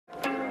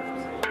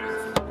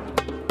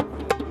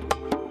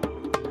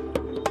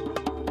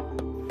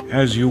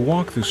As you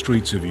walk the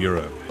streets of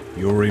Europe,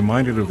 you're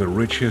reminded of the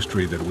rich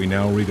history that we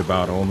now read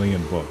about only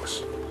in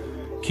books.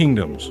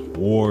 Kingdoms,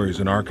 wars,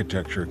 and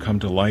architecture come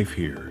to life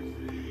here.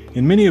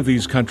 In many of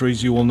these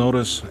countries, you will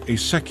notice a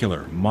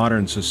secular,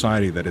 modern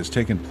society that has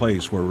taken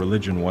place where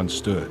religion once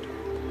stood.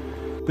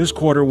 This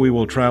quarter, we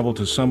will travel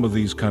to some of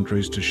these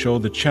countries to show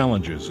the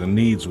challenges and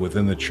needs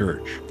within the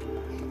church.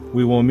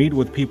 We will meet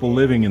with people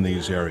living in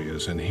these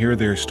areas and hear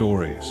their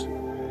stories.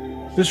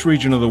 This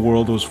region of the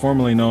world was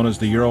formerly known as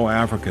the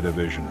Euro-Africa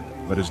Division,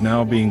 but is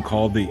now being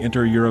called the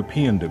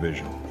Inter-European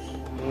Division.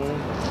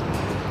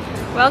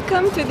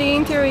 Welcome to the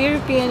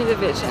Inter-European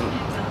Division.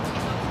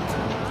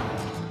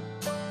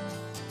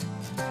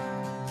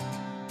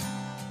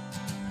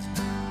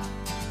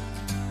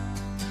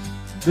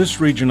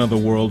 This region of the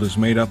world is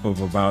made up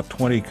of about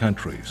 20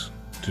 countries.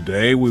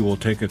 Today we will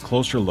take a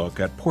closer look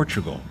at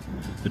Portugal,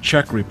 the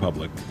Czech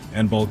Republic,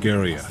 and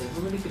Bulgaria.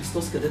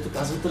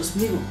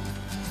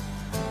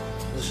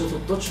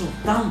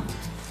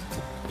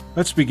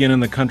 Let's begin in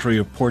the country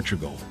of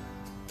Portugal.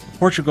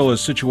 Portugal is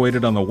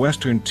situated on the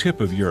western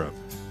tip of Europe.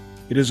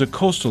 It is a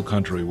coastal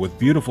country with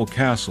beautiful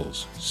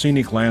castles,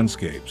 scenic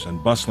landscapes,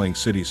 and bustling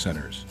city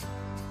centers.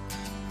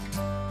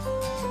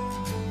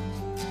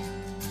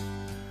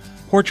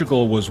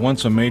 Portugal was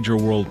once a major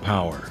world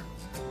power.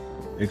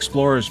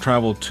 Explorers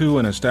traveled to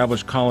and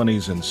established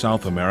colonies in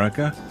South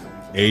America,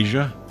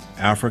 Asia,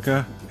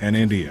 Africa, and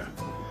India.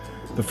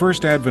 The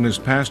first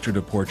Adventist pastor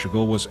to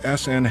Portugal was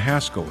S.N.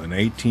 Haskell in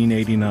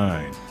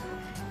 1889.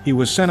 He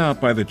was sent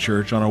out by the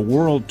church on a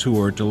world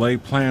tour to lay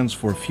plans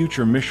for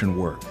future mission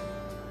work.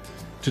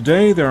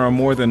 Today, there are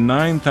more than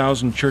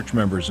 9,000 church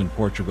members in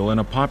Portugal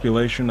and a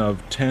population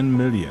of 10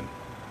 million.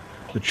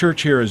 The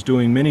church here is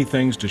doing many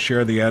things to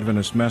share the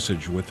Adventist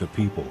message with the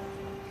people.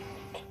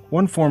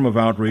 One form of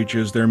outreach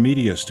is their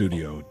media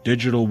studio,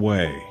 Digital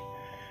Way.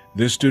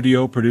 This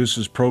studio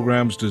produces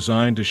programs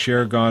designed to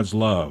share God's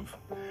love.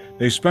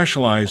 They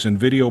specialize in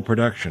video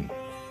production.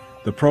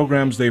 The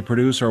programs they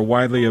produce are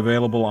widely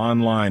available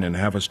online and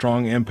have a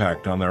strong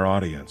impact on their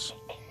audience.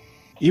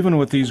 Even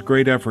with these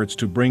great efforts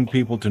to bring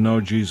people to know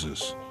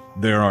Jesus,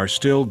 there are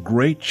still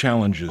great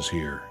challenges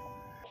here.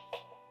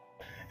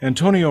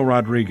 Antonio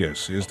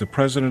Rodrigues is the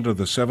president of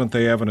the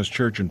Seventh-day Adventist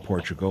Church in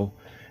Portugal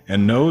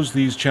and knows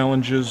these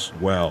challenges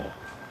well,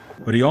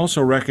 but he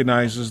also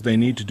recognizes they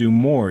need to do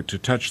more to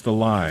touch the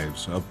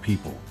lives of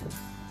people.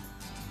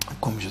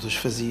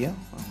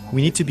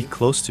 We need to be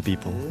close to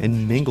people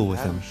and mingle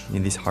with them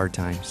in these hard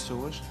times.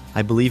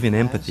 I believe in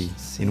empathy,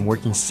 in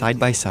working side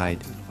by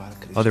side.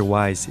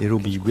 Otherwise, it'll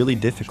be really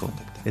difficult.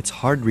 It's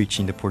hard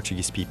reaching the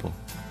Portuguese people.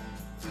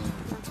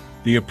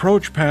 The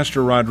approach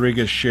Pastor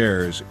Rodrigues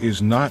shares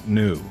is not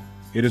new.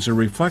 It is a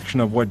reflection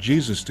of what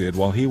Jesus did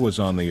while he was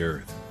on the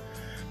earth.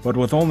 But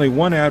with only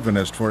one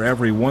Adventist for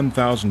every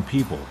 1,000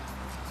 people,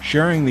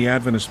 sharing the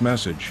Adventist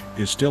message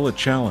is still a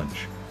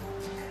challenge.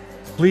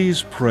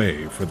 Please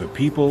pray for the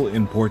people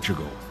in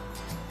Portugal.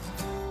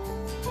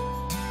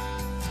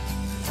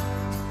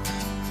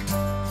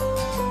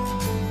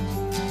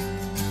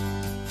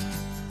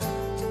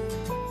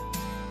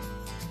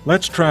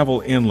 Let's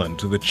travel inland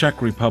to the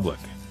Czech Republic.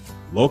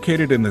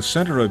 Located in the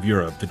center of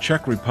Europe, the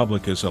Czech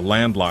Republic is a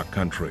landlocked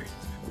country.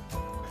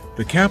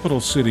 The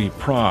capital city,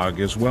 Prague,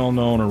 is well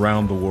known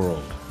around the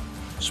world.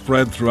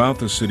 Spread throughout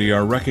the city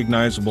are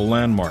recognizable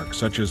landmarks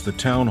such as the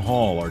Town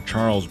Hall or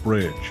Charles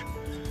Bridge.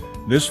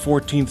 This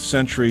 14th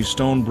century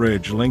stone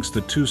bridge links the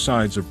two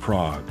sides of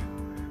Prague.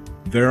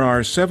 There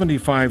are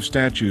 75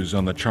 statues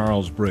on the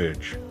Charles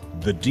Bridge.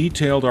 The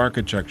detailed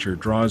architecture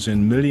draws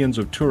in millions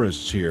of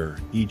tourists here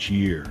each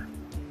year.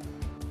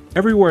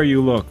 Everywhere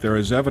you look, there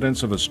is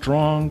evidence of a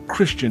strong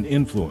Christian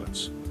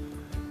influence.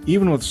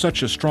 Even with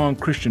such a strong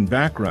Christian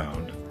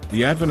background,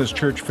 the Adventist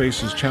Church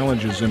faces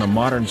challenges in a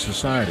modern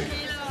society.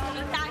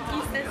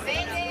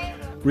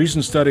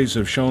 Recent studies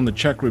have shown the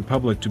Czech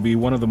Republic to be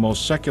one of the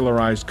most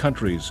secularized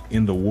countries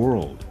in the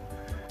world.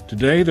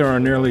 Today, there are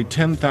nearly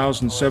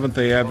 10,000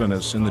 Seventh-day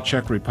Adventists in the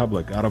Czech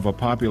Republic out of a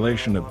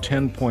population of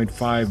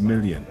 10.5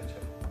 million.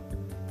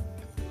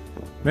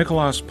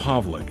 Mikolas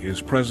Pavlik is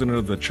president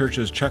of the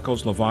church's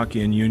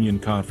Czechoslovakian Union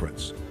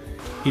Conference.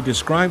 He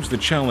describes the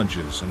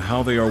challenges and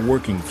how they are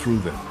working through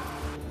them.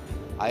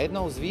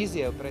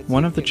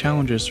 One of the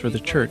challenges for the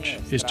church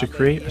is to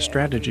create a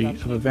strategy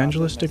of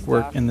evangelistic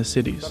work in the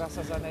cities,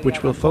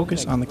 which will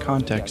focus on the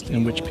context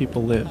in which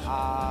people live,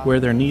 where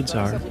their needs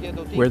are,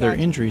 where their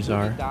injuries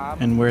are,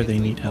 and where they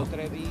need help.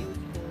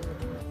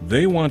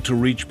 They want to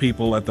reach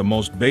people at the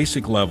most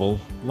basic level,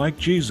 like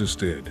Jesus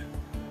did.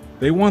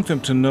 They want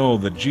them to know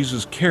that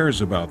Jesus cares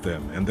about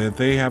them and that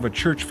they have a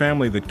church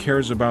family that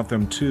cares about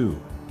them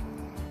too.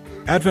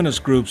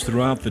 Adventist groups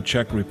throughout the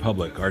Czech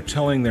Republic are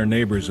telling their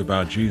neighbors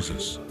about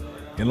Jesus.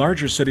 In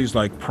larger cities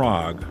like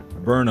Prague,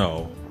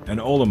 Brno,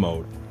 and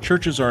Olomouc,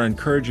 churches are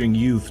encouraging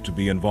youth to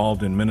be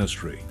involved in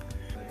ministry.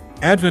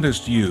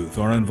 Adventist youth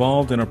are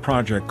involved in a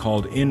project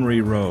called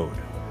INRI Road.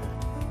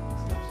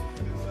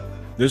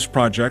 This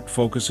project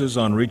focuses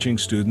on reaching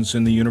students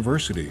in the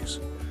universities.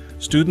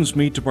 Students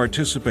meet to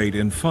participate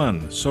in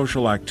fun,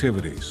 social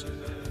activities.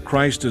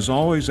 Christ is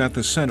always at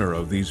the center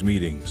of these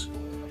meetings.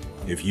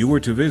 If you were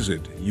to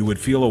visit, you would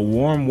feel a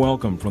warm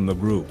welcome from the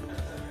group.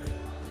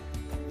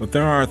 But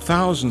there are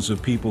thousands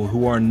of people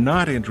who are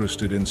not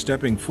interested in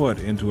stepping foot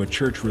into a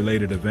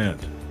church-related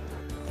event.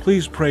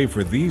 Please pray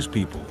for these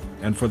people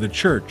and for the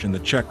church in the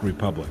Czech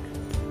Republic.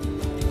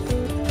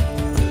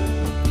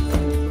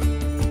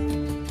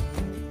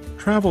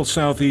 Travel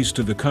southeast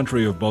to the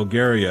country of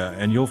Bulgaria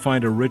and you'll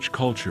find a rich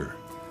culture.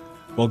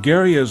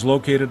 Bulgaria is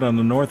located on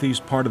the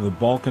northeast part of the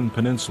Balkan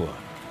Peninsula,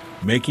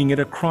 making it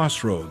a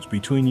crossroads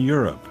between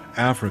Europe,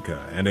 Africa,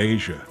 and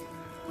Asia.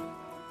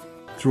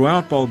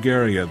 Throughout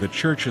Bulgaria, the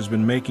church has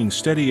been making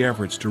steady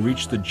efforts to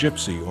reach the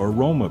Gypsy or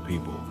Roma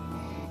people.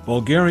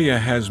 Bulgaria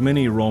has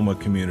many Roma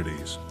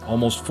communities.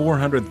 Almost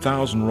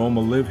 400,000 Roma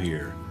live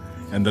here,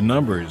 and the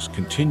numbers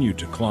continue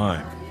to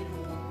climb.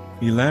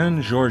 Milan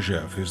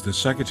Georgiev is the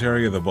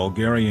secretary of the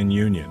Bulgarian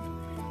Union.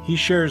 He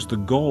shares the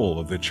goal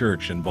of the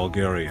church in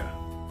Bulgaria.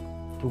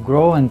 To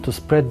grow and to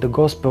spread the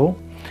gospel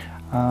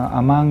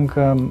among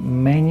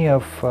many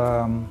of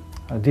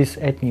this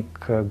ethnic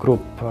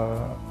group,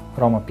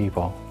 Roma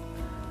people.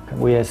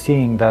 We are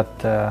seeing that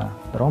the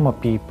Roma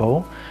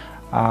people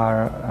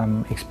are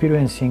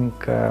experiencing,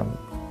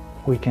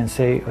 we can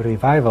say, a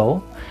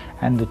revival,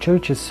 and the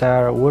churches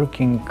are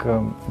working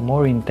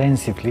more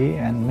intensively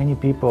and many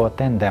people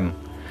attend them.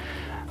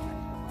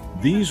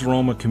 These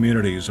Roma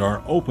communities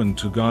are open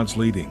to God's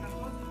leading.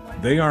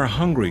 They are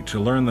hungry to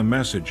learn the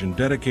message and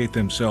dedicate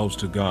themselves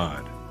to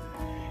God.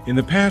 In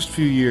the past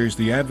few years,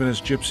 the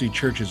Adventist Gypsy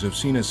churches have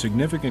seen a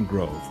significant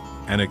growth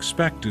and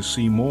expect to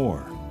see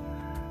more.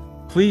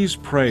 Please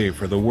pray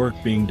for the work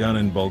being done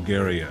in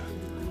Bulgaria.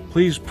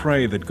 Please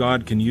pray that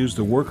God can use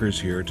the workers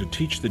here to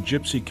teach the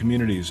Gypsy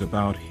communities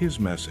about His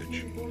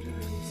message.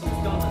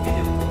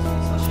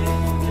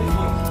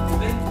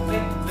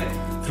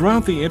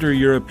 Throughout the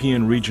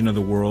inter-European region of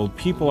the world,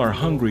 people are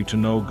hungry to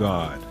know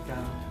God.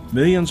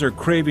 Millions are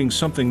craving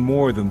something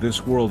more than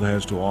this world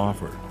has to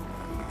offer.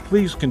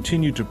 Please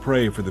continue to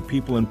pray for the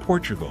people in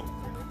Portugal,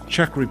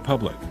 Czech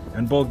Republic,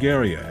 and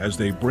Bulgaria as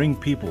they bring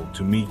people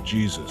to meet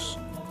Jesus.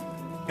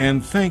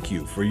 And thank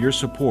you for your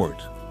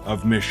support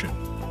of Mission.